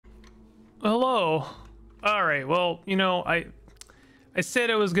hello. All right. Well, you know, I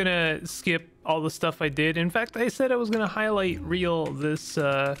said I was gonna skip all the stuff I did. In fact, I said I was gonna highlight reel this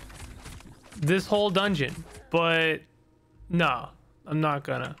this whole dungeon, but no, I'm not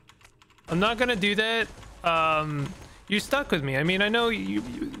gonna do that. You're stuck with me. I mean, I know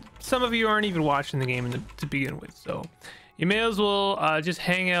some of you aren't even watching the game to begin with, so you may as well just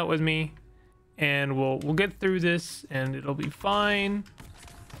hang out with me, and we'll get through this, and it'll be fine.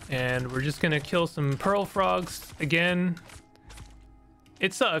 And we're just gonna kill some pearl frogs again.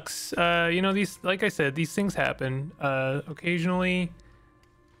 It sucks. You know, these, like I said, these things happen occasionally.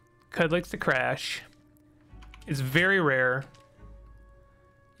 Cud likes to crash. It's very rare.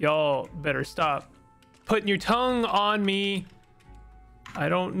 Y'all better stop putting your tongue on me. I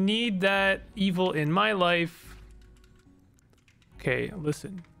don't need that evil in my life. Okay,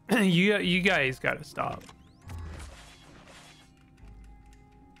 listen. you guys gotta stop.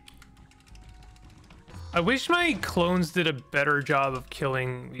 I wish my clones did a better job of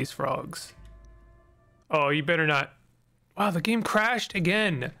killing these frogs. Oh, you better not. Wow, the game crashed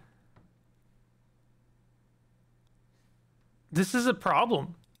again. This is a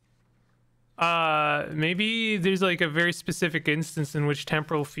problem. Maybe there's like a very specific instance in which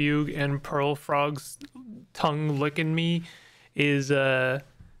temporal fugue and pearl frogs tongue licking me is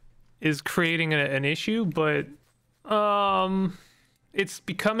creating an issue, but it's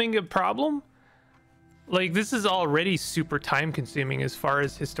becoming a problem. Like, this is already super time consuming as far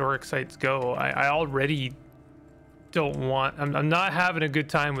as historic sites go. I already don't want, I'm not having a good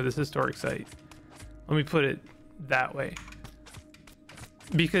time with this historic site. Let me put it that way.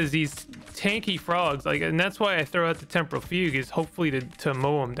 Because these tanky frogs, like, and that's why I throw out the temporal fugue, is hopefully to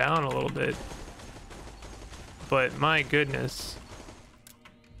mow them down a little bit. But my goodness.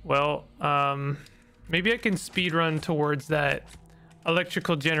 Well, maybe I can speed run towards that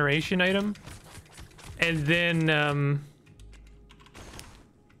electrical generation item. And then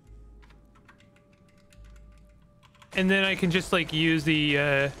I can just like use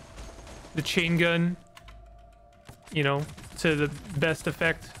the chain gun, you know, to the best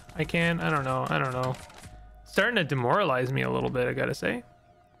effect I can. I don't know. It's starting to demoralize me a little bit, I gotta say.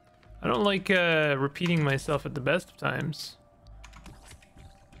 I don't like repeating myself at the best of times.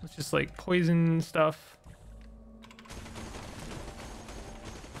 It's just like poison stuff.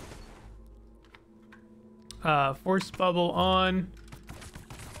 Force bubble on.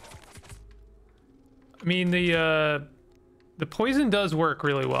 I mean, the poison does work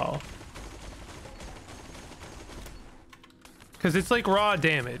really well, because it's like raw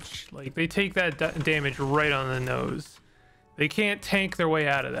damage. Like, they take that damage right on the nose. They can't tank their way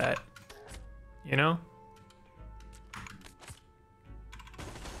out of that, you know?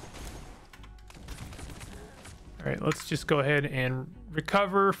 All right, let's just go ahead and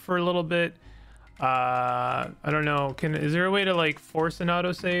recover for a little bit. I don't know. Is there a way to like force an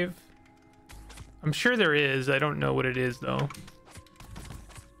autosave? I'm sure there is. I don't know what it is though.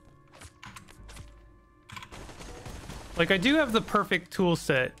 Like, I do have the perfect tool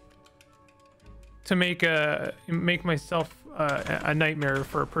set to make myself a nightmare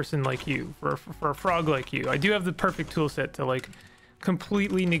for a person like you, for a frog like you. I do have the perfect tool set to like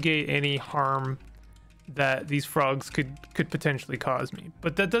completely negate any harm that these frogs could potentially cause me,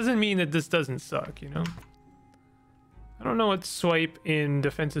 but that doesn't mean that this doesn't suck, you know? I don't know what swipe in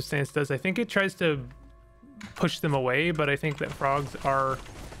defensive stance does. I think it tries to push them away, but I think that frogs are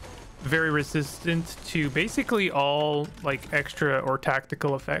very resistant to basically all like extra or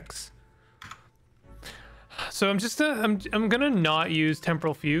tactical effects. So I'm gonna not use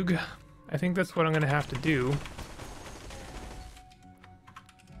temporal fugue. I think that's what I'm gonna have to do.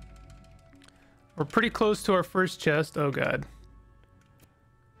 We're pretty close to our first chest. Oh god.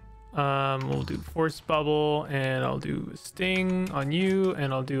 We'll do force bubble, and I'll do a sting on you,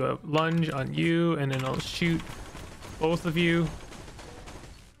 and I'll do a lunge on you, and then I'll shoot both of you.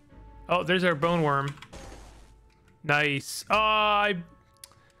 Oh, there's our bone worm. Nice. Oh, I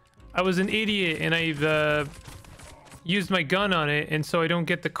was an idiot, and I've used my gun on it, and so I don't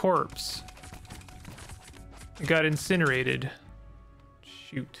get the corpse. It got incinerated.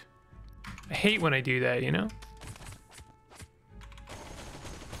 Shoot. I hate when I do that, you know?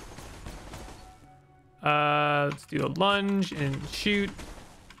 Let's do a lunge and shoot.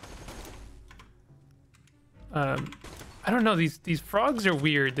 I don't know, these frogs are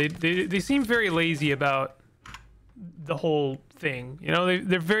weird. They seem very lazy about the whole thing, you know?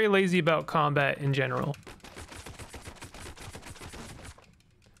 They're very lazy about combat in general.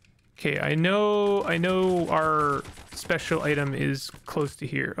 Okay, I know our special item is close to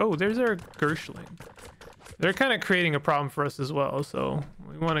here. Oh, there's our Gershling. They're kind of creating a problem for us as well, so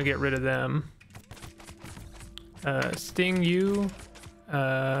we want to get rid of them. Sting you.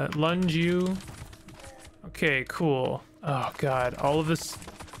 Lunge you. Okay, cool. Oh god, all of this.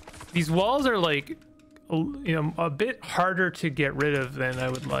 These walls are like, you know, a bit harder to get rid of than I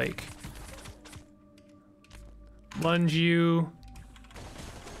would like. Lunge you.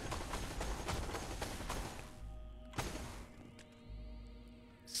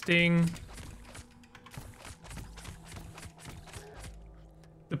 Sting.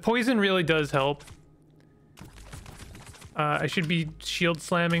 The poison really does help. I should be shield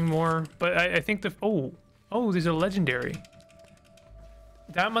slamming more, but I think the... Oh, these are legendary.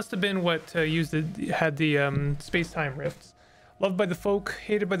 That must have been what had the space-time rifts. Loved by the folk,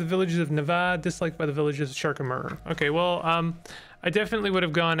 hated by the villagers of Nevada, disliked by the villagers of Sharkamur. Okay, well, I definitely would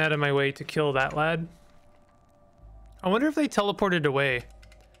have gone out of my way to kill that lad. I wonder if they teleported away.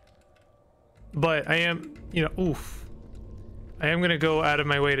 But I am, you know, oof. I am gonna go out of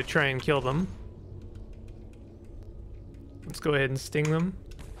my way to try and kill them. Let's go ahead and sting them.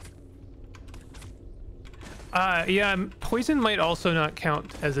 Yeah, poison might also not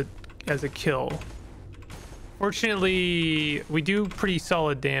count as a kill. Fortunately, we do pretty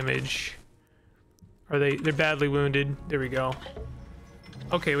solid damage. They're badly wounded. There we go.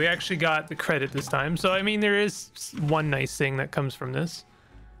 Okay, we actually got the credit this time. So I mean, there is one nice thing that comes from this.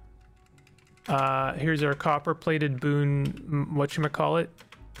 Here's our copper-plated boon, whatchamacallit.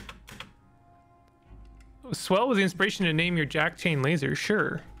 Swell with the inspiration to name your jack chain laser,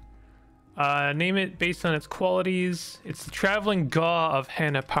 sure. Name it based on its qualities. It's the traveling Gaw of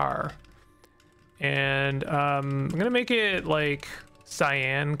Hanapar. And I'm gonna make it like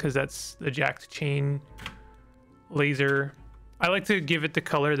cyan because that's the jacked chain laser. I like to give it the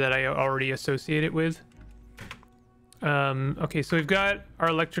color that I already associate it with. Okay, so we've got our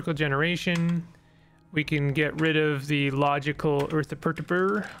electrical generation. We can get rid of the logical earth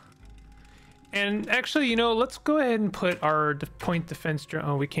perturber. And actually, you know, let's go ahead and put our point defense drone.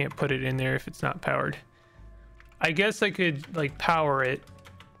 Oh, we can't put it in there if it's not powered. I guess I could like power it.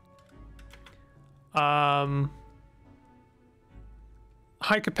 High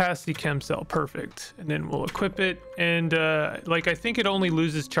capacity chem cell, perfect. And then we'll equip it. And like, I think it only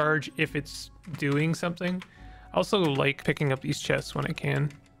loses charge if it's doing something. I also like picking up these chests when I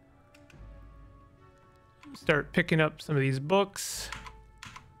can. Start picking up some of these books.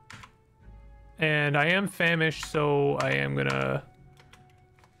 And I am famished, so I am gonna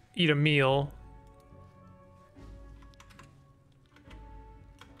eat a meal.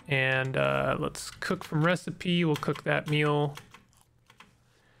 And let's cook from recipe. We'll cook that meal.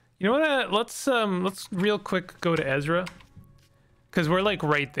 You know what? Let's real quick go to Ezra, because we're like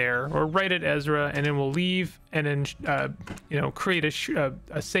right there. We're right at Ezra, and then we'll leave, and then you know, create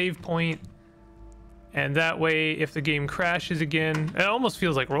a save point. And that way, if the game crashes again, it almost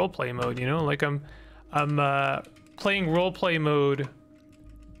feels like roleplay mode, you know? Like I'm playing roleplay mode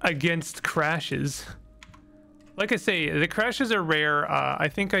against crashes. Like I say, the crashes are rare. I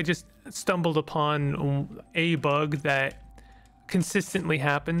think I just stumbled upon a bug that consistently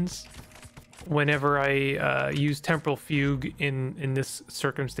happens whenever I use temporal fugue in this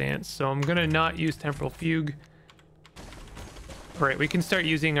circumstance. So I'm gonna not use temporal fugue. All right, we can start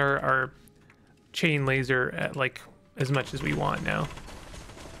using our chain laser at like as much as we want now.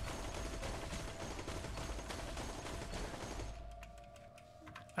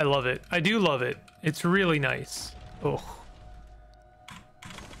 I love it. I do love it. It's really nice. Oh.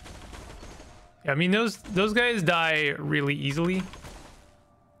 Yeah, I mean those guys die really easily.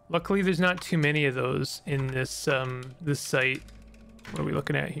 Luckily there's not too many of those in this this site. What are we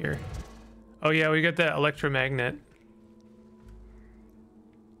looking at here? Oh yeah, we got that electromagnet.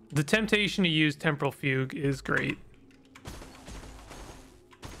 The temptation to use temporal fugue is great.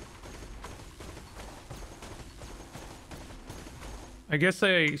 I guess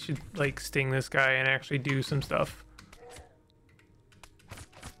I should like sting this guy and actually do some stuff.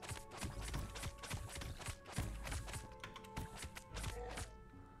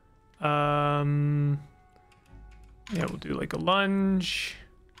 Yeah, we'll do like a lunge.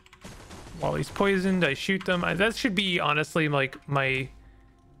 While he's poisoned, I shoot them. That should be honestly like my...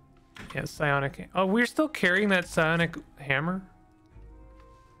 Yeah, psionic... Oh, we're still carrying that psionic hammer?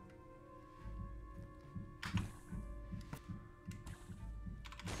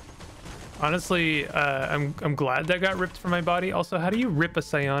 Honestly, I'm glad that got ripped from my body. Also, how do you rip a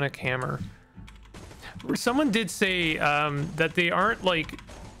psionic hammer? Someone did say that they aren't like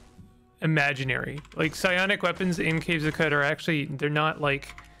imaginary. Like psionic weapons in Caves of Qud are actually, they're not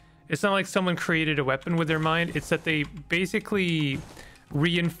like, it's not like someone created a weapon with their mind. It's that they basically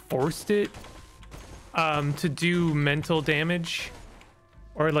reinforced it to do mental damage,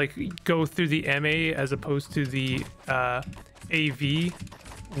 or like go through the MA as opposed to the AV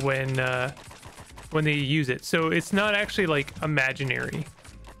when they use it. So it's not actually like imaginary.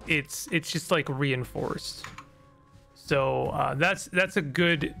 It's just like reinforced. So that's a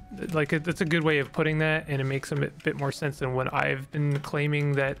good that's a good way of putting that, and it makes a bit more sense than when I've been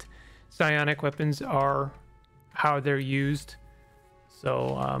claiming that psionic weapons are how they're used.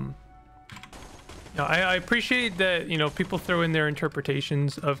 So I appreciate that, you know, people throw in their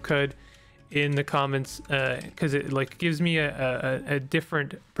interpretations of CUD in the comments, because it like gives me a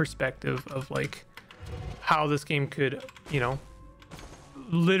different perspective of like how this game could, you know,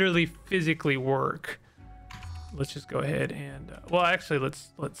 literally physically work. Let's just go ahead and well, actually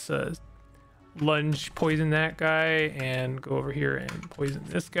let's lunge poison that guy and go over here and poison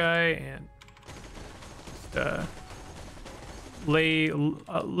this guy and just,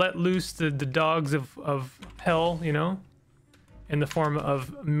 let loose the dogs of hell, you know, in the form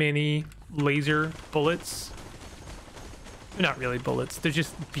of many laser bullets. They're not really bullets, they're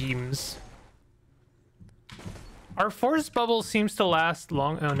just beams. Our force bubble seems to last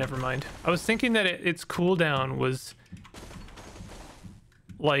long. Oh, never mind. I was thinking that its cooldown was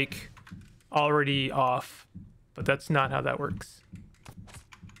like already off, but that's not how that works.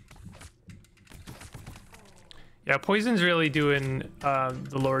 Yeah, poison's really doing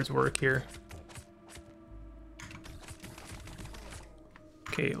the Lord's work here.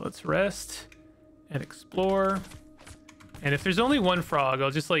 Okay, let's rest and explore. And if there's only one frog,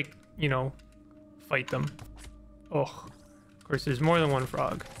 I'll just like, you know, fight them. Oh, of course there's more than one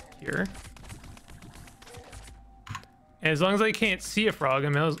frog here. And as long as I can't see a frog,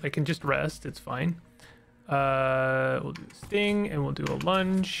 I can just rest, it's fine. We'll do a sting and we'll do a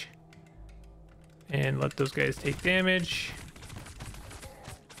lunge. And let those guys take damage.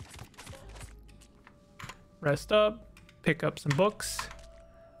 Rest up, pick up some books.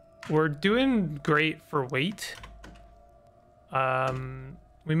 We're doing great for weight.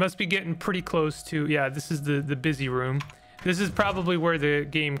 We must be getting pretty close to, yeah, this is the busy room. This is probably where the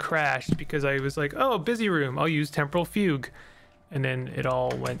game crashed, because I was like, oh, busy room, I'll use temporal fugue. And then it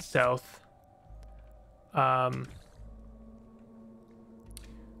all went south. So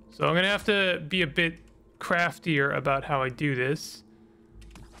I'm gonna have to be a bit craftier about how I do this.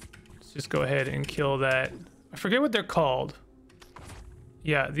 Let's just go ahead and kill that. I forget what they're called.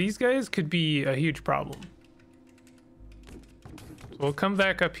 Yeah, these guys could be a huge problem. So we'll come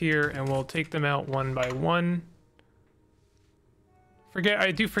back up here and we'll take them out one by one.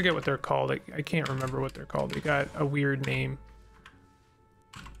 I do forget what they're called. I can't remember what they're called. They got a weird name.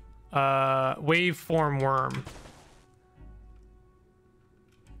 Waveform worm.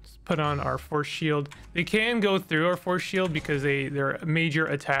 Let's put on our force shield. They can go through our force shield because their major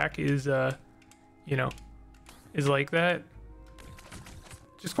attack is you know, is like that.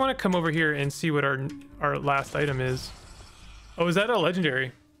 Just want to come over here and see what our last item is. Oh, is that a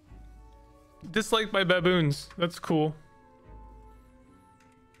legendary? Disliked by baboons. That's cool.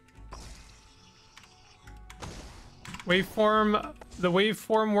 The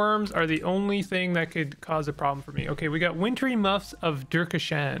waveform worms are the only thing that could cause a problem for me. Okay, we got wintry muffs of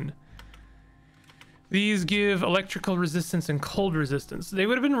Durkashan. These give electrical resistance and cold resistance. They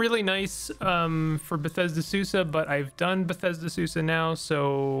would have been really nice for Bethesda Sousa, but I've done Bethesda Sousa now,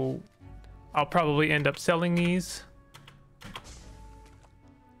 so I'll probably end up selling these.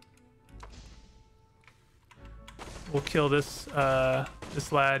 We'll kill this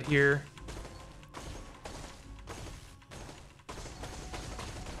this lad here.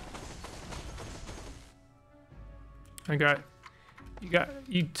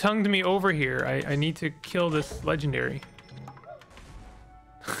 You tongued me over here. I need to kill this legendary.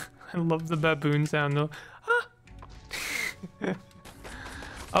 I love the baboon sound though. Ah!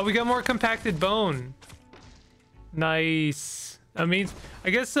 Oh, we got more compacted bone. Nice. That means, I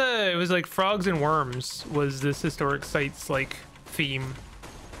guess it was like frogs and worms was this historic site's like theme.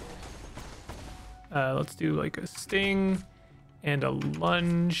 Let's do like a sting and a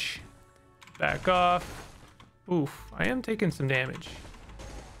lunge. Back off. Oof, I am taking some damage.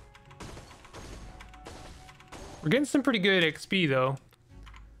 We're getting some pretty good XP though.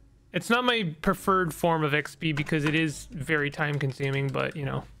 It's not my preferred form of XP because it is very time consuming, but you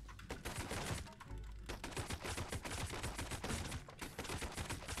know.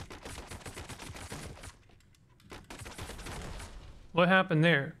 What happened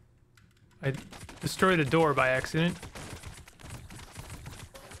there? I destroyed a door by accident.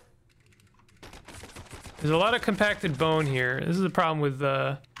 There's a lot of compacted bone here. This is the problem with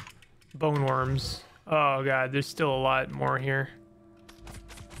bone worms. Oh god, there's still a lot more here.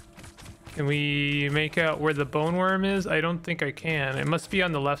 Can we make out where the bone worm is? I don't think I can. It must be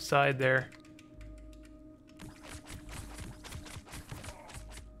on the left side there.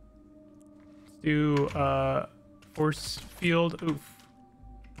 Let's do force field. Oof.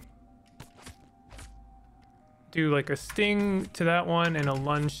 Do like a sting to that one and a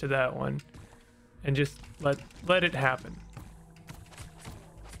lunge to that one, and just let it happen.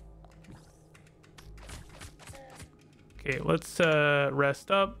 Okay, let's rest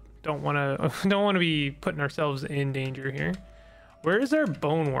up. Don't want to be putting ourselves in danger here. Where is our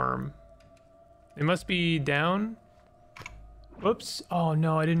bone worm? It must be down. Whoops. Oh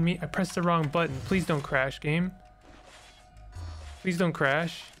no, I didn't mean, I pressed the wrong button. Please don't crash, game. Please don't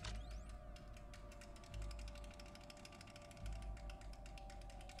crash.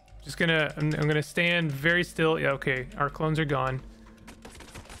 Just gonna, I'm gonna stand very still. Yeah, okay, our clones are gone.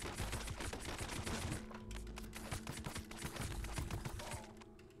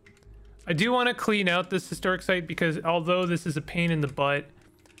 I do want to clean out this historic site because although this is a pain in the butt,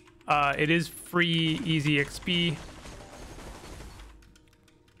 it is free, easy XP.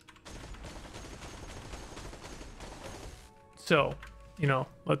 So, you know,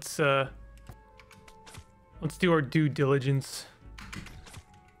 let's do our due diligence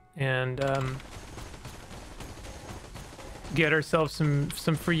and get ourselves some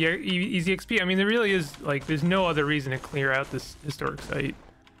free easy XP. I mean, there really is, like, there's no other reason to clear out this historic site.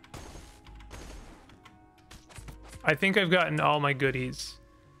 I think I've gotten all my goodies.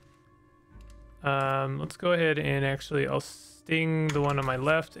 Let's go ahead and actually, I'll sting the one on my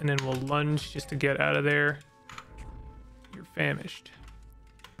left and then we'll lunge just to get out of there. You're famished.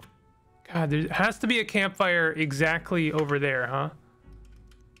 God, there has to be a campfire exactly over there, huh?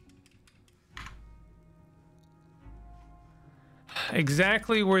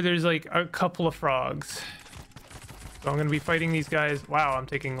 Exactly where there's like a couple of frogs. So I'm gonna be fighting these guys. Wow, I'm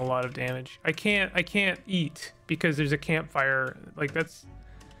taking a lot of damage. I can't eat because there's a campfire. Like it's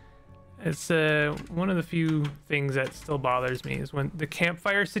one of the few things that still bothers me is when the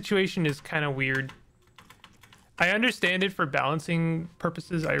campfire situation is kind of weird. I understand it for balancing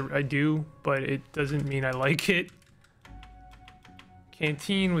purposes, I do, but it doesn't mean I like it.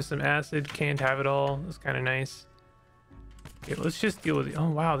 Canteen with some acid, can't have it all. That's kind of nice. Okay, let's just deal with it. Oh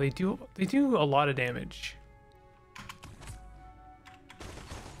wow, they do a lot of damage.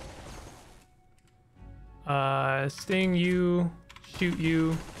 Sting you, shoot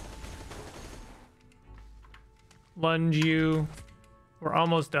you, lunge you. We're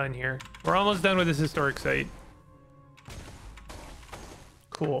almost done here. We're almost done with this historic site.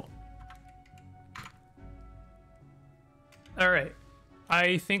 Cool. All right,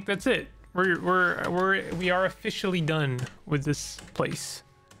 I think that's it. We are officially done with this place.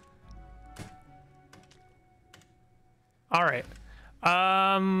 All right.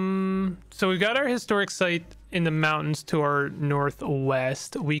 So we got our historic site in the mountains to our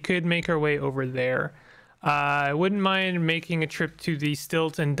northwest. We could make our way over there. I wouldn't mind making a trip to the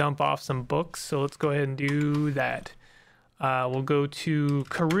stilts and dump off some books. So let's go ahead and do that. We'll go to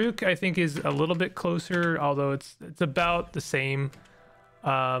Karuk, I think is a little bit closer, although it's about the same.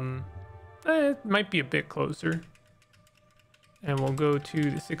 It might be a bit closer. And we'll go to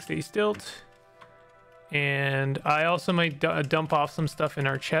the 6-day stilt. And I also might dump off some stuff in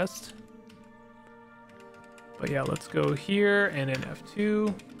our chest. But yeah, let's go here and then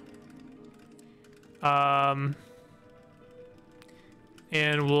F2.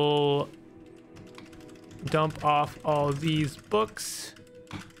 And we'll dump off all these books.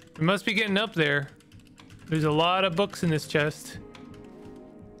 We must be getting up there. There's a lot of books in this chest.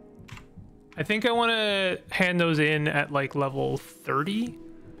 I think I want to hand those in at like level 30.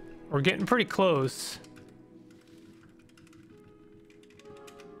 We're getting pretty close.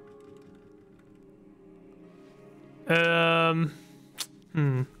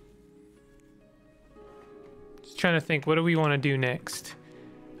 Just trying to think, what do we want to do next?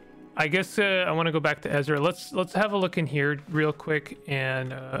 I guess I want to go back to Ezra. Let's have a look in here real quick,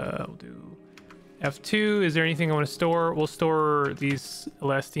 and we'll do F2. Is there anything I want to store? We'll store these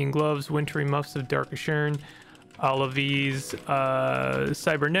elastine gloves, wintry muffs of dark Ashern, all of these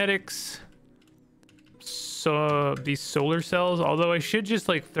cybernetics, so these solar cells, although I should just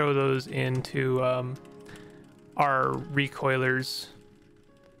like throw those into our recoilers.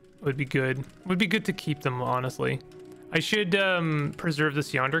 Would be good to keep them, honestly. I should preserve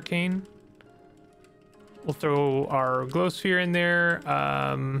this yonder cane. We'll throw our glow sphere in there.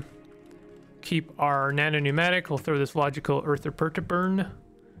 Keep our nano pneumatic. We'll throw this logical earther perturburn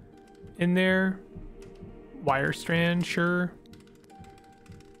in there. Wire strand, sure.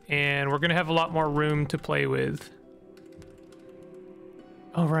 And we're gonna have a lot more room to play with.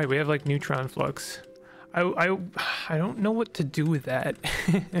 Oh right, we have like neutron flux. I don't know what to do with that.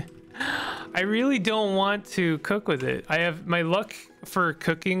 I really don't want to cook with it. I have my luck for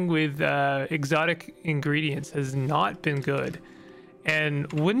cooking with exotic ingredients has not been good.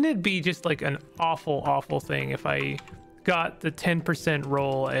 And wouldn't it be just like an awful thing if I got the 10%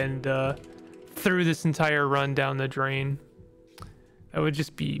 roll and threw this entire run down the drain? That would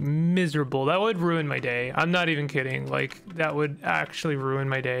just be miserable. That would ruin my day. I'm not even kidding. Like, that would actually ruin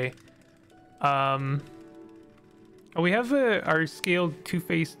my day. Oh, we have our scaled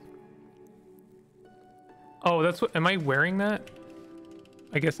two-faced. Oh, that's what. Am I wearing that?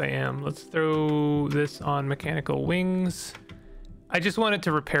 I guess I am. Let's throw this on mechanical wings. I just wanted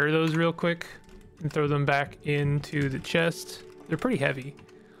to repair those real quick and throw them back into the chest. They're pretty heavy.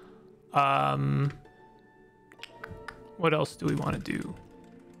 What else do we want to do?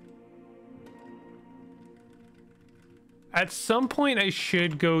 At some point, I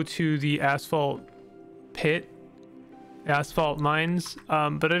should go to the asphalt pit, asphalt mines,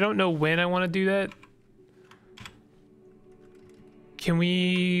 but I don't know when I want to do that. Can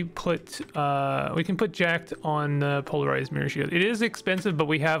we put we can put jacked on the polarized mirror shield. It is expensive, but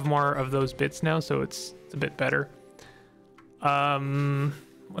we have more of those bits now, so it's a bit better.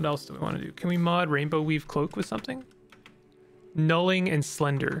 What else do we want to do? Can we mod rainbow weave cloak with something? Nulling and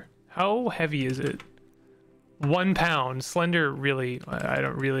slender. How heavy is it? 1 pound. Slender, really, I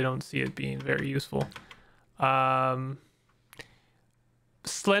don't see it being very useful.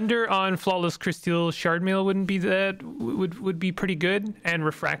 Slender on flawless crystal shard mail wouldn't be that, would be pretty good, and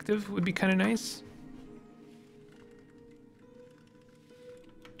refractive would be kind of nice.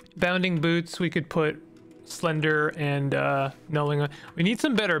 Bounding boots, we could put slender and nulling on. We need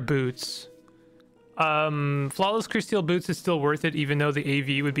some better boots. Flawless crystal boots is still worth it, even though the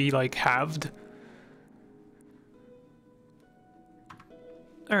AV would be like halved.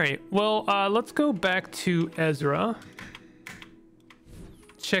 All right, well, let's go back to Ezra.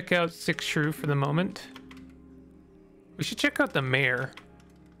 Check out Six Shrew for the moment. We should check out the mayor.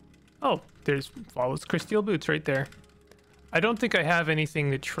 Oh, there's flawless crystal boots right there. I don't think I have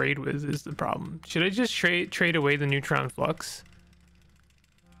anything to trade with is the problem. Should I just trade away the neutron flux?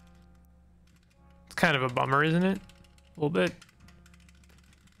 It's kind of a bummer, isn't it? A little bit.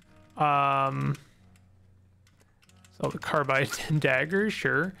 Sell the carbide and daggers,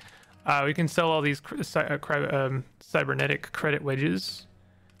 sure. We can sell all these cybernetic credit wedges.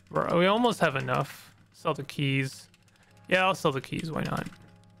 We almost have enough. Sell the keys. Yeah, I'll sell the keys. Why not?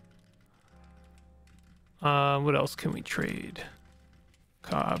 What else can we trade?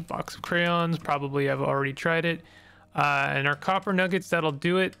 Box of crayons. Probably I've already tried it. And our copper nuggets, that'll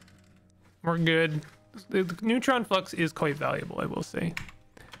do it. We're good. The neutron flux is quite valuable, I will say.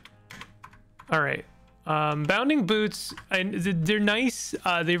 All right. Bounding boots, they're nice.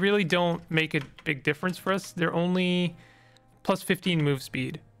 They really don't make a big difference for us. They're only plus 15 move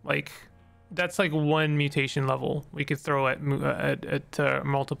speed. Like, that's like one mutation level we could throw at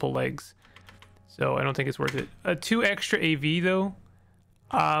multiple legs. So I don't think it's worth it. 2 extra AV though,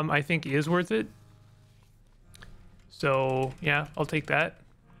 I think is worth it. So yeah, I'll take that.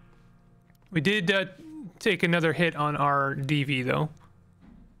 We did take another hit on our DV though.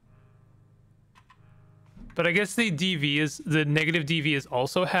 But I guess the negative DV is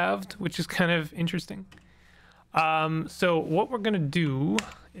also halved, which is kind of interesting. So what we're gonna do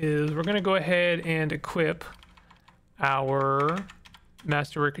is we're gonna go ahead and equip our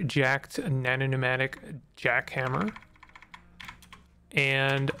Masterwork jacked nano-pneumatic jackhammer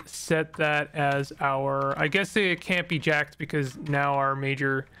and set that as our, I guess it can't be jacked because now our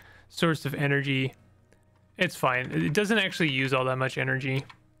major source of energy, it's fine. It doesn't actually use all that much energy.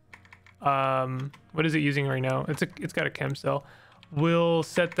 What is it using right now? It's got a chem cell. We'll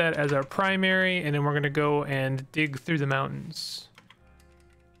set that as our primary, and then we're gonna go and dig through the mountains.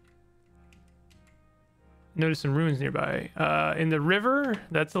 Notice some ruins nearby. In the river,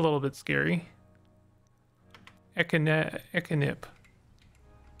 that's a little bit scary. Ekanip.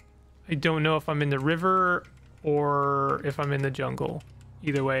 I don't know if I'm in the river or if I'm in the jungle.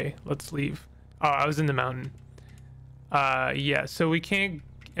 Either way, let's leave. Oh, I was in the mountain. Yeah, so we can't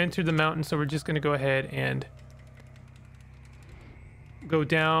enter the mountain, so we're just gonna go ahead and go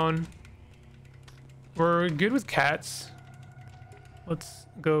down. We're good with cats. Let's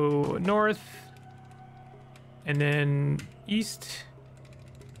go north and then east,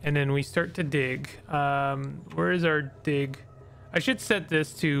 and then we start to dig. Where is our dig? I should set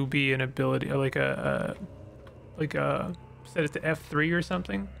this to be an ability, like a set it to F3 or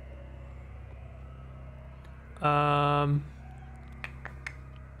something.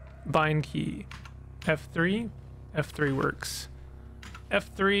 Bind key F3 works.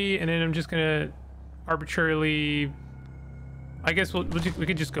 F3, and then I'm just gonna arbitrarily, I guess we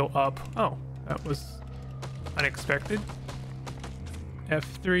could just go up. Oh, that was unexpected.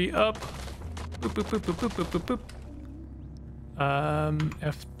 F3 up. Boop, boop, boop, boop, boop, boop, boop, boop.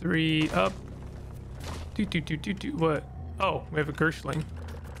 F3 up. What? Oh, we have a Gershling.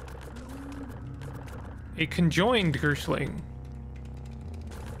 A conjoined Gershling.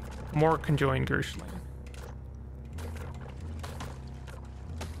 More conjoined Gershling.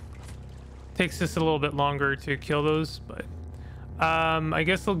 Takes us a little bit longer to kill those, but I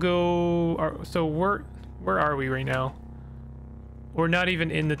guess they'll go. So where are we right now? We're not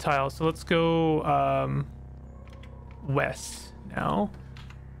even in the tile, so let's go west now.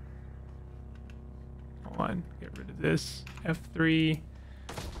 Hold on, get rid of this. F3.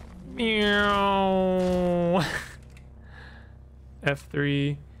 Meow.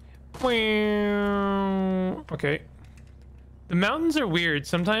 F3. Okay. The mountains are weird.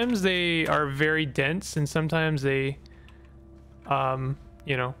 Sometimes they are very dense, and sometimes they,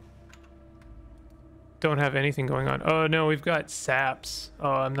 you know, don't have anything going on. Oh no, we've got saps. Oh,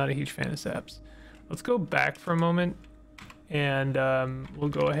 I'm not a huge fan of saps. Let's go back for a moment, and we'll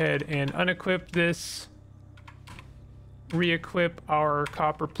go ahead and unequip this, re-equip our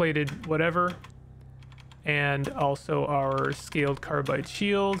copper-plated whatever, and also our scaled carbide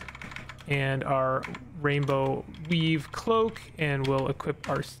shield, and our rainbow weave cloak, and we'll equip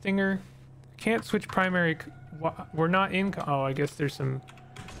our stinger. Can't switch primary. We're not in. Oh, I guess there's some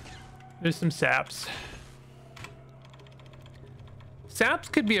saps. Saps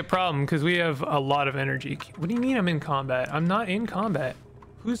could be a problem because we have a lot of energy. What do you mean I'm in combat? I'm not in combat.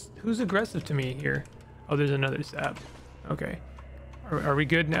 Who's aggressive to me here? Oh, there's another sap. Okay. Are we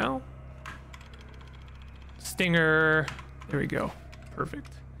good now? Stinger. There we go.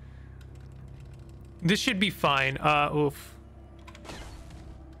 Perfect. This should be fine. Oof.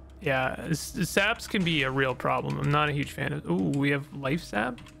 Yeah, the saps can be a real problem. I'm not a huge fan of. Ooh, we have life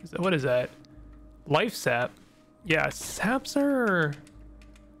sap. What is that? Life sap. Yeah, saps are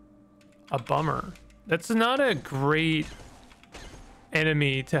a bummer. That's not a great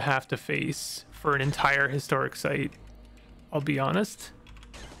enemy to have to face for an entire historic site. I'll be honest.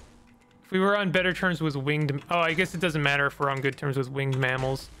 If we were on better terms with winged, oh, I guess it doesn't matter if we're on good terms with winged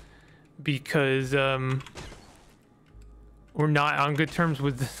mammals, because we're not on good terms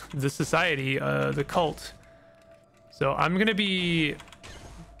with the society, the cult. So I'm gonna be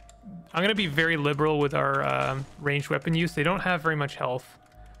very liberal with our ranged weapon use. They don't have very much health,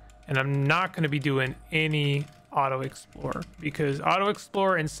 and I'm not gonna be doing any auto explore, because auto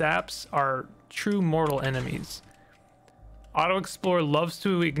explore and saps are true mortal enemies. Auto explore loves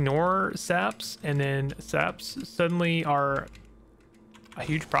to ignore saps, and then saps suddenly are a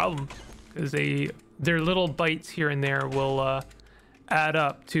huge problem, because their little bites here and there will add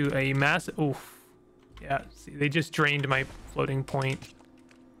up to a massive. Oof. Yeah, see, they just drained my floating point.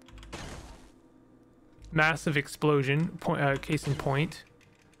 Massive explosion. Case in point.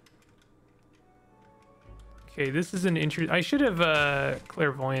 Okay, this is an I should have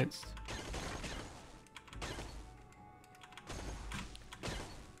clairvoyance.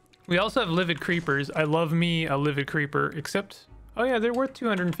 We also have livid creepers. I love me a livid creeper, except, oh yeah, they're worth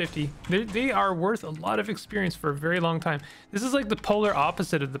 250. They are worth a lot of experience for a very long time. This is like the polar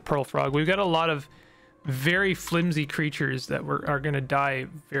opposite of the pearl frog. We've got a lot of very flimsy creatures that are going to die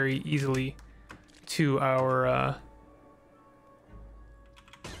very easily to our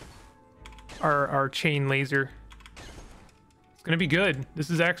chain laser. It's going to be good. This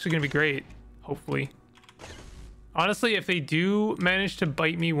is actually going to be great, hopefully. Honestly, if they do manage to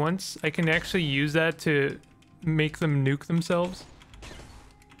bite me once, I can actually use that to make them nuke themselves.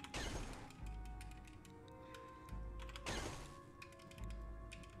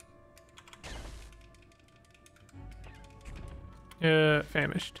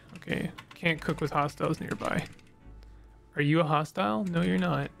 Famished. Okay. Can't cook with hostiles nearby. Are you a hostile? No, you're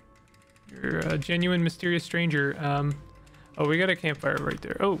not. You're a genuine mysterious stranger. Oh, we got a campfire right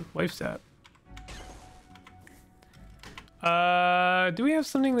there. Oh, life sap. Do we have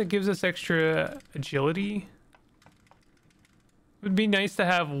something that gives us extra agility? It would be nice to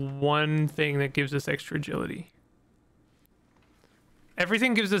have one thing that gives us extra agility.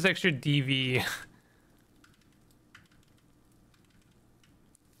 Everything gives us extra DV.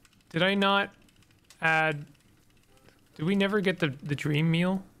 Did I not add... Did we never get the dream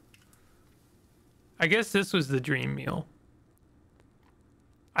meal? I guess this was the dream meal.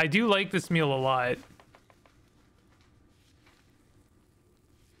 I do like this meal a lot.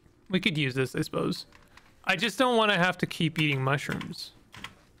 We could use this, I suppose. I just don't want to have to keep eating mushrooms.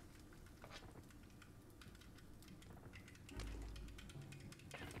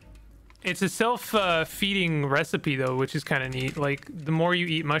 It's a self feeding recipe though, which is kind of neat. Like the more you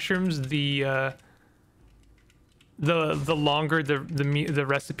eat mushrooms, the longer the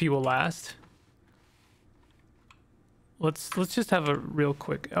recipe will last. Let's just have a real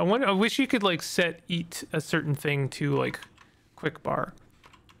quick. I wish you could like set eat a certain thing to like quick bar.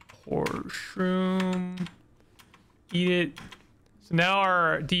 Shroom. Eat it. So now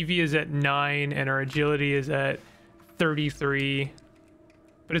our DV is at 9 and our agility is at 33.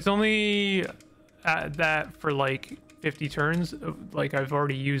 But it's only at that for like 50 turns. Like I've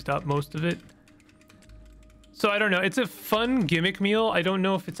already used up most of it. So I don't know. It's a fun gimmick meal. I don't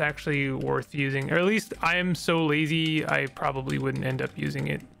know if it's actually worth using. Or at least I am so lazy, I probably wouldn't end up using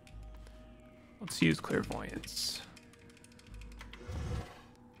it. Let's use clairvoyance.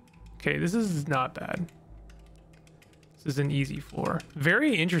 Okay, this is not bad. This is an easy floor.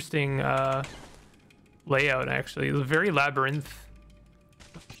 Very interesting layout, actually. It's very labyrinthine.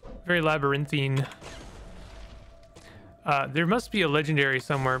 There must be a legendary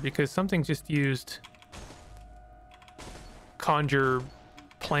somewhere because something just used conjure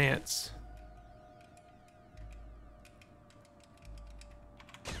plants.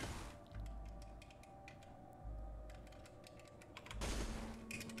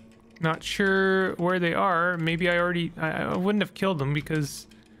 Not sure where they are. Maybe I wouldn't have killed them because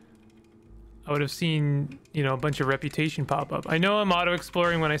I would have seen, you know, a bunch of reputation pop up. I know I'm auto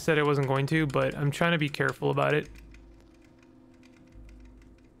exploring when I said I wasn't going to, but I'm trying to be careful about it.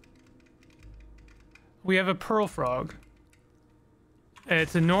 We have a pearl frog. And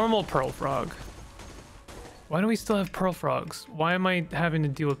it's a normal pearl frog. Why do we still have pearl frogs? Why am I having to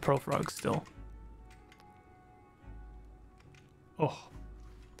deal with pearl frogs still? Oh.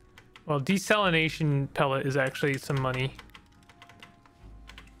 Well, desalination pellet is actually some money.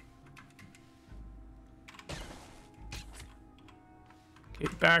 Okay,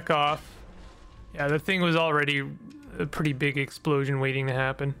 back off. Yeah, the thing was already a pretty big explosion waiting to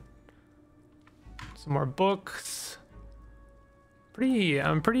happen. Some more books.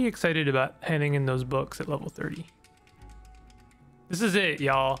 I'm pretty excited about handing in those books at level 30. This is it,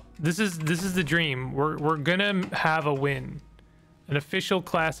 y'all. This is the dream. We're gonna have a win. An official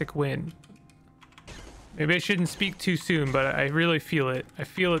classic win. Maybe I shouldn't speak too soon, but I really feel it. I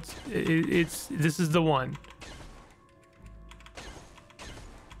feel this is the one.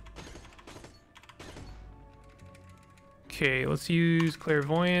 Okay, let's use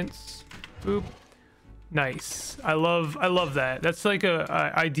clairvoyance. Boop. Nice. I love that. That's like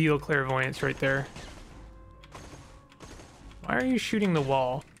a ideal clairvoyance right there. Why are you shooting the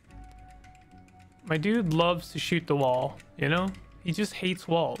wall? My dude loves to shoot the wall, you know? He just hates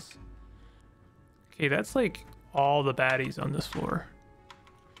walls. Okay, that's like all the baddies on this floor.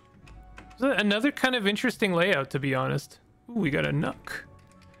 Another kind of interesting layout, to be honest. Ooh, we got a nook.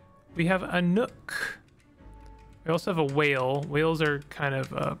 We have a nook. We also have a whale. Whales are kind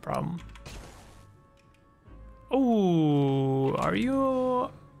of a problem. Oh, are you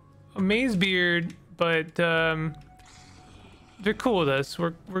a mazebeard? But they're cool with us.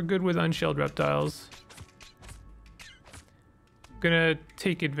 We're good with unshelled reptiles. Gonna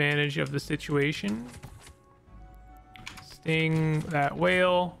take advantage of the situation. Sting that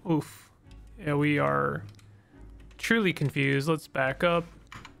whale. Oof. Yeah, we are truly confused. Let's back up.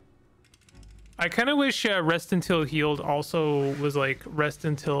 I kind of wish rest until healed also was like rest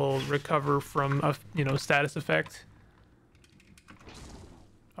until recover from a, you know, status effect.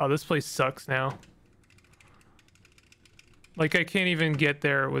 Oh, this place sucks now. Like I can't even get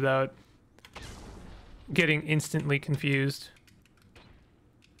there without getting instantly confused.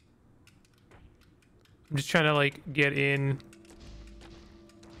 I'm just trying to like get in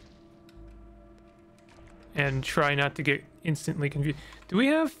and try not to get instantly confused. Do we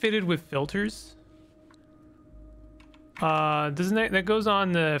have fitted with filters? Doesn't that goes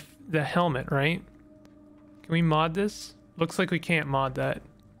on the helmet, right? Can we mod this? Looks like we can't mod that.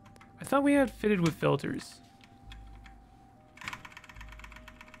 I thought we had fitted with filters.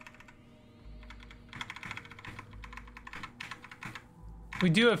 We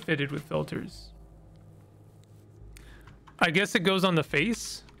do have fitted with filters. I guess it goes on the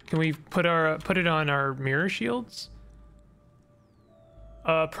face. Can we put it on our mirror shields?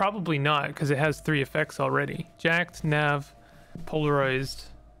 Probably not, because it has 3 effects already. Jacked, nav, polarized,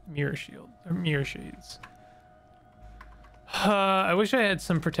 mirror shield, or mirror shades. I wish I had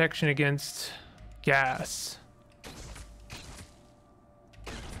some protection against gas.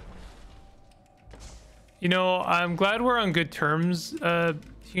 You know, I'm glad we're on good terms,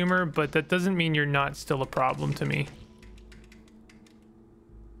 Humor, but that doesn't mean you're not still a problem to me.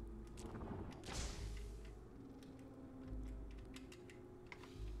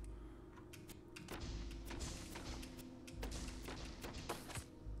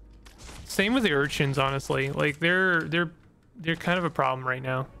 Same with the urchins, honestly. Like they're kind of a problem right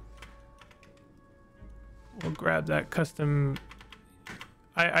now. We'll grab that custom.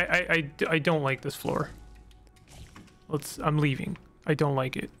 I don't like this floor. I'm leaving. I don't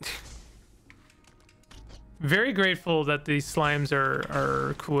like it. Very grateful that these slimes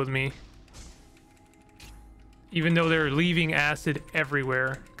are cool with me. Even though they're leaving acid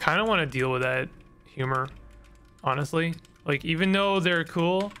everywhere. Kind of want to deal with that humor, honestly. Like, even though they're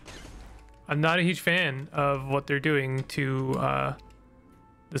cool, I'm not a huge fan of what they're doing to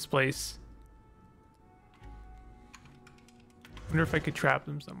this place. Wonder if I could trap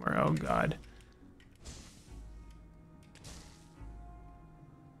them somewhere. Oh god.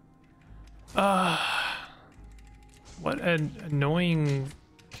 What an annoying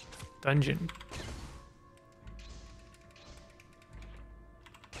dungeon.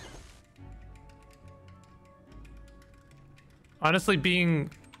 Honestly, being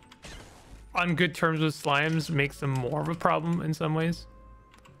on good terms with slimes makes them more of a problem in some ways.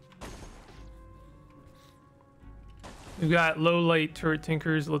 We've got low light turret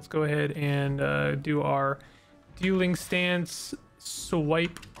tinkers. Let's go ahead and do our dueling stance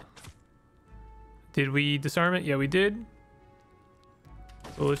swipe. Did we disarm it? Yeah, we did.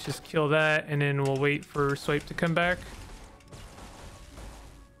 So let's just kill that, and then we'll wait for swipe to come back.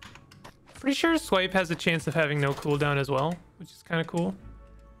 Pretty sure swipe has a chance of having no cooldown as well, which is kind of cool.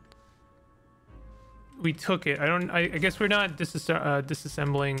 We took it. I guess we're not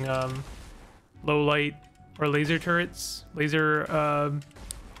disassembling low light or laser turrets, laser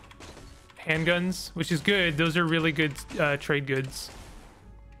handguns, which is good. Those are really good trade goods.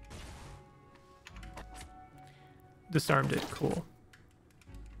 Disarmed it. Cool.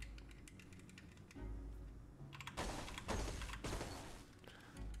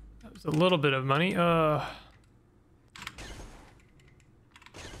 That was a little bit of money.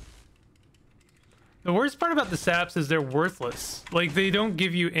 The worst part about the saps is they're worthless. Like, they don't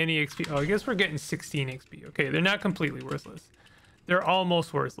give you any XP. Oh, I guess we're getting 16 XP. Okay, they're not completely worthless. They're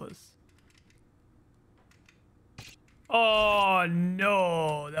almost worthless. Oh,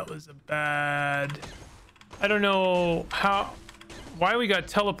 no. That was a bad... I don't know why we got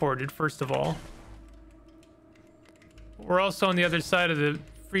teleported, first of all. We're also on the other side of the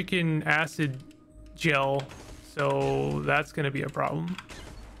freaking acid gel, so that's going to be a problem.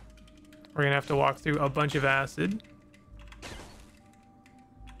 We're going to have to walk through a bunch of acid.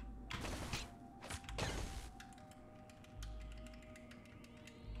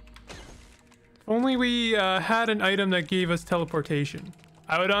 If only we had an item that gave us teleportation.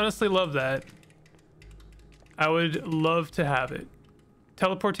 I would honestly love that. I would love to have it.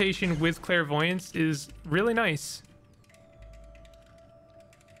 Teleportation with clairvoyance is really nice.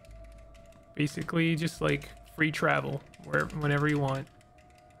 Basically, just like free travel whenever you want.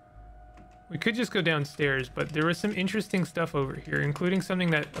 We could just go downstairs, but there was some interesting stuff over here, including something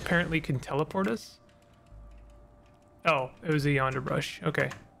that apparently can teleport us. Oh, it was a yonder brush.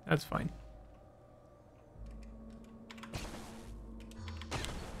 Okay, that's fine.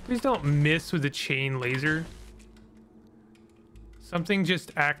 Please don't miss with the chain laser. Something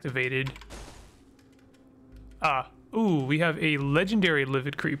just activated. Ah, ooh, we have a legendary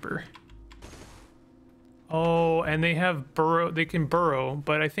livid creeper. Oh, and they have burrow. They can burrow,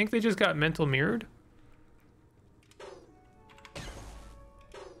 but I think they just got mental mirrored.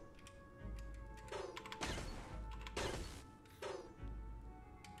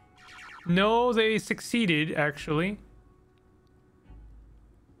 No, they succeeded, actually.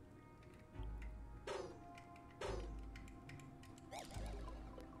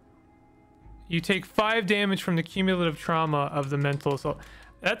 You take 5 damage from the cumulative trauma of the mental assault.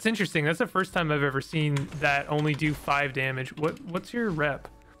 That's interesting. That's the first time I've ever seen that only do 5 damage. What's your rep?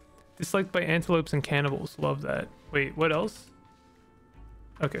 Disliked by antelopes and cannibals. Love that. Wait, what else?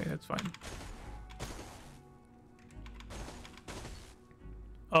 Okay, that's fine.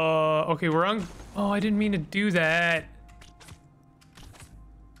 Okay, we're on... Oh, I didn't mean to do that.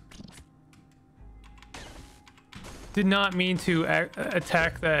 Did not mean to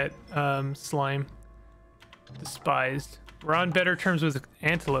attack that slime. Despised. We're on better terms with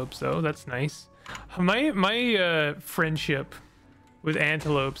antelopes, though. That's nice. My friendship with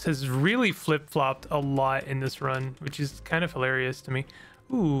antelopes has really flip-flopped a lot in this run, which is kind of hilarious to me.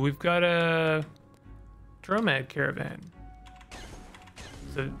 Ooh, we've got a Dromad caravan.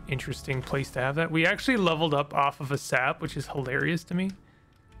 It's an interesting place to have that. We actually leveled up off of a sap, which is hilarious to me.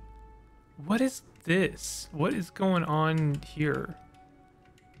 What is this? What is going on here?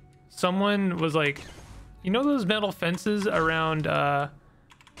 Someone was like, you know those metal fences around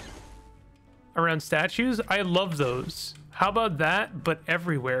statues? I love those. How about that, but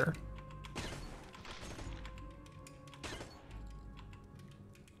everywhere?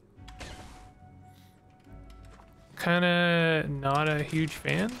 kind of not a huge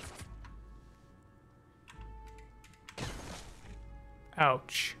fan.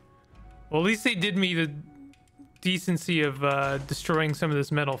 Ouch. Well, at least they did me the decency of destroying some of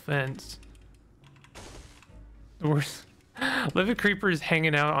this metal fence. The worst. Livid creepers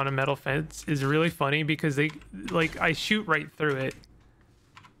hanging out on a metal fence is really funny because they, like, I shoot right through it.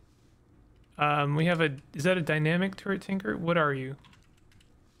 We have a, is that a dynamic turret tinker? What are you?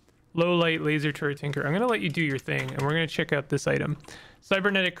 Low light laser turret tinker. I'm gonna let you do your thing, and we're gonna check out this item.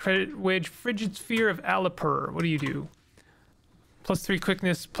 Cybernetic credit wedge, frigid sphere of Alipur. What do you do? +3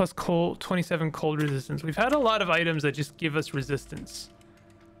 quickness, plus cold, 27 cold resistance. We've had a lot of items that just give us resistance.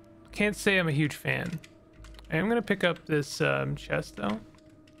 Can't say I'm a huge fan. I'm gonna pick up this chest though.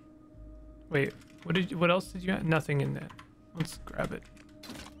 Wait, what else did you have? Nothing in there. Let's grab it.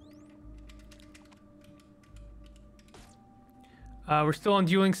 We're still on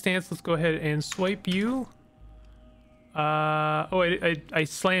dueling stance. Let's go ahead and swipe you. Oh, I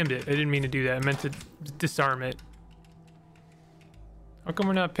slammed it. I didn't mean to do that. I meant to disarm it. How come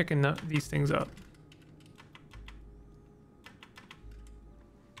we're not picking these things up?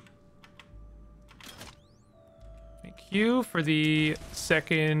 Thank you for the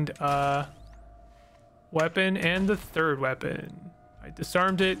second weapon and the third weapon. I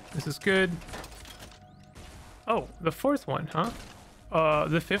disarmed it. This is good. Oh, the fourth one, huh?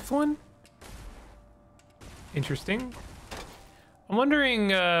 The fifth one? Interesting. I'm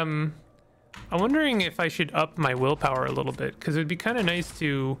wondering if I should up my willpower a little bit, because it'd be kind of nice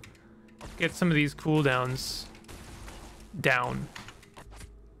to get some of these cooldowns down.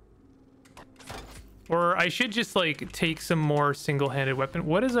 Or I should just like take some more single-handed weapon.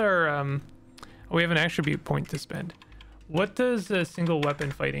 What is our oh, we have an attribute point to spend. What does a single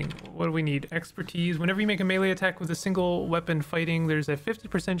weapon fighting? What do we need? Expertise. Whenever you make a melee attack with a single weapon fighting, there's a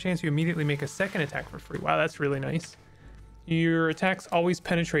 50% chance you immediately make a second attack for free. Wow, that's really nice. Your attacks always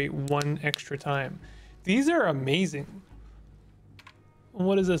penetrate 1 extra time. These are amazing.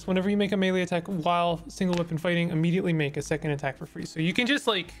 What is this? Whenever you make a melee attack while single weapon fighting, immediately make a second attack for free. So you can just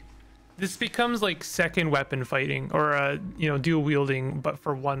like, this becomes like second weapon fighting, or you know, dual wielding, but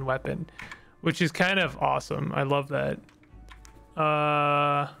for 1 weapon, which is kind of awesome. I love that.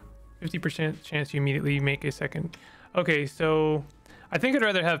 50% chance you immediately make a second. Okay, so I think I'd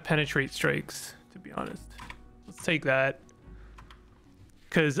rather have penetrate strikes, to be honest. Let's take that,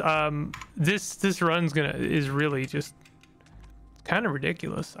 because this run's is really just kind of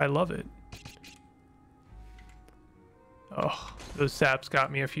ridiculous. I love it. Oh, those saps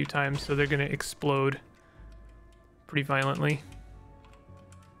got me a few times, so they're gonna explode pretty violently.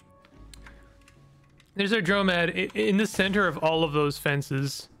 There's our Dromad in the center of all of those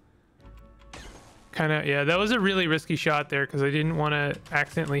fences. Kind of, yeah, that was a really risky shot there because I didn't want to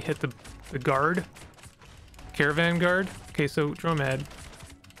accidentally hit the guard. Caravan guard. Okay, so Dromad,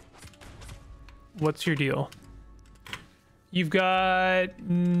 what's your deal? You've got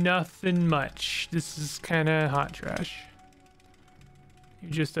nothing much. This is kind of hot trash. You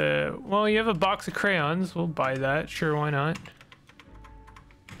just, well, you have a box of crayons. We'll buy that. Sure, why not?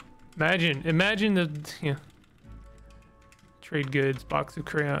 Imagine the, yeah. Trade goods, box of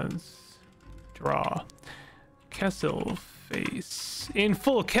crayons. Draw. Kessel face. In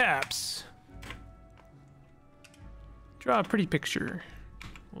full caps. Draw a pretty picture.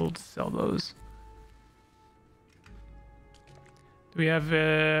 We'll sell those. Do we have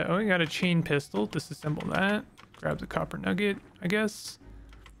oh, we got a chain pistol. Disassemble that. Grab the copper nugget, I guess.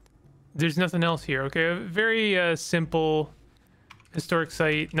 There's nothing else here. Okay, a very simple historic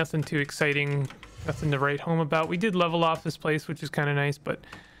site. Nothing too exciting. Nothing to write home about. We did level off this place, which is kind of nice, but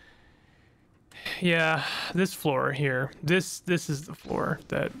yeah, this floor here. This is the floor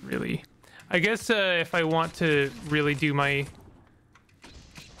that really, I guess if I want to really do my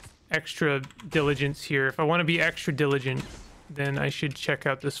extra diligence here, if I want to be extra diligent, then I should check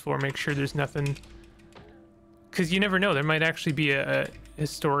out this floor, make sure there's nothing, because you never know, there might actually be a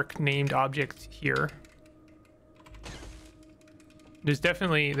historic named object here. There's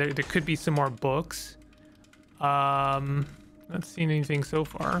definitely, there could be some more books. Not seen anything so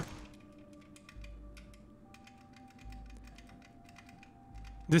far.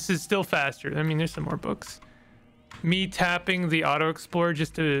 This is still faster. I mean, there's some more books. Me tapping the auto explorer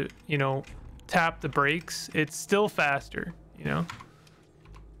just to, you know, tap the brakes, it's still faster, you know.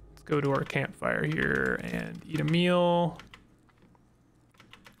 Let's go to our campfire here and eat a meal.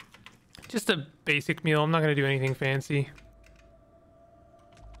 Just a basic meal. I'm not gonna do anything fancy.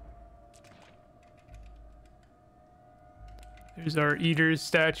 There's our eater's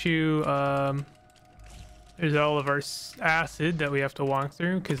statue. There's all of our acid that we have to walk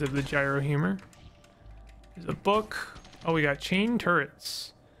through because of the gyro humor. There's a book. Oh, we got chain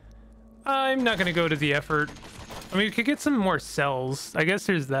turrets. I'm not gonna go to the effort. I mean, we could get some more cells. I guess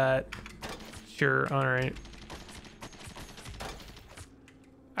there's that. Sure, all right.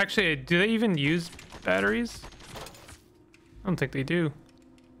 Actually, do they even use batteries? I don't think they do.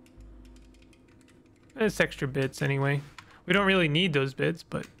 It's extra bits anyway. We don't really need those bits,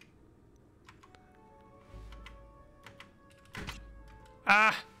 but...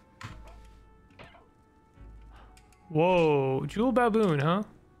 Ah! Whoa, jewel baboon, huh?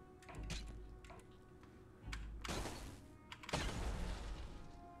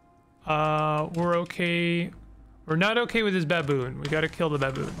 We're okay. We're not okay with this baboon. We gotta kill the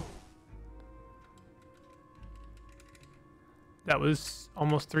baboon. That was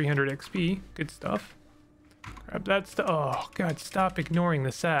almost 300 XP. Good stuff. Grab that stuff. Oh, God, stop ignoring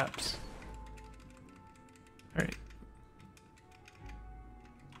the saps. All right.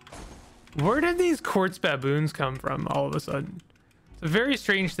 Where did these quartz baboons come from all of a sudden? It's a very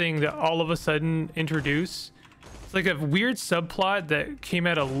strange thing that all of a sudden introduce. It's like a weird subplot that came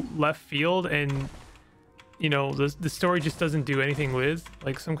out of left field and, you know, the story just doesn't do anything with.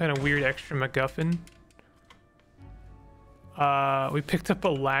 Like some kind of weird extra MacGuffin. We picked up a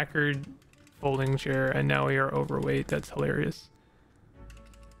lacquered folding chair and now we are overweight. That's hilarious.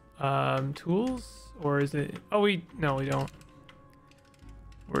 Tools? Or is it... Oh, no, we don't.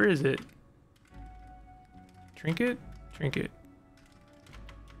 Where is it? Trinket? Trinket.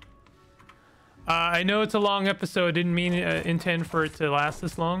 I know it's a long episode. Didn't mean intend for it to last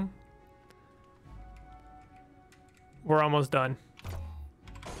this long. We're almost done.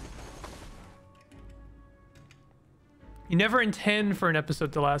 You never intend for an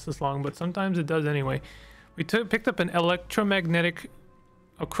episode to last this long, but sometimes it does anyway. We picked up an electromagnetic...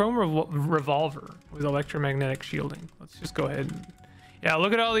 A chrome revolver with electromagnetic shielding. Let's just go ahead and... Yeah,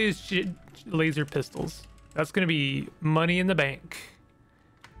 look at all these laser pistols. That's gonna be money in the bank.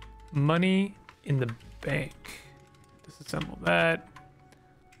 Money in the bank. Disassemble that.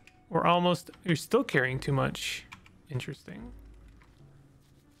 We're almost... You're still carrying too much. Interesting.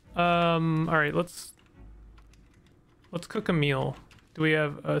 All right, let's cook a meal. Do we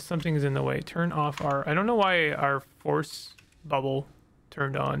have something's in the way? Turn off our... I don't know why our force bubble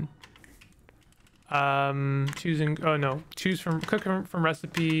turned on. Choosing... Oh no, choose from... Cook from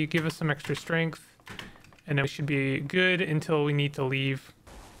recipe. Give us some extra strength. And then we should be good until we need to leave.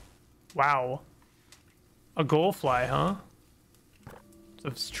 Wow. A gold fly, huh? It's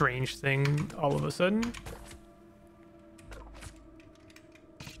a strange thing all of a sudden.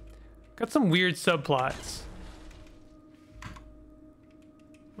 Got some weird subplots.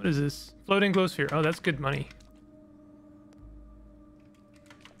 What is this? Floating glow sphere. Oh, that's good money.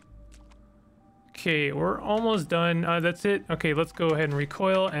 Okay, we're almost done. That's it. Okay, let's go ahead and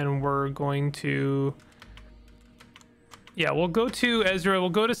recoil, and we're going to... Yeah, we'll go to Ezra. We'll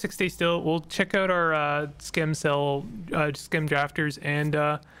go to 6 Day Still. We'll check out our stem drafters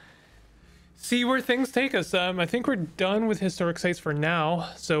and see where things take us. I think we're done with historic sites for now,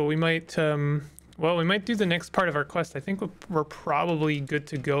 so we might well, we might do the next part of our quest. I think we're probably good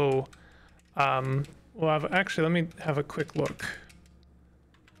to go. We'll have... Actually, let me have a quick look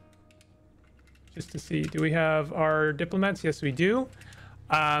just to see. Do we have our diplomats? Yes, we do.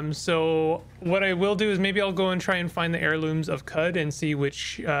 So what I will do is maybe I'll go and try and find the heirlooms of Cud and see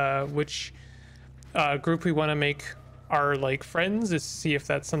which group we want to make our like friends, to see if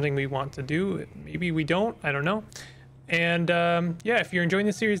that's something we want to do. Maybe we don't, I don't know. And yeah, if you're enjoying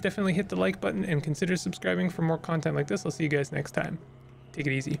the series, definitely hit the like button and consider subscribing for more content like this. I'll see you guys next time. Take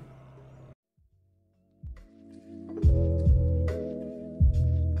it easy.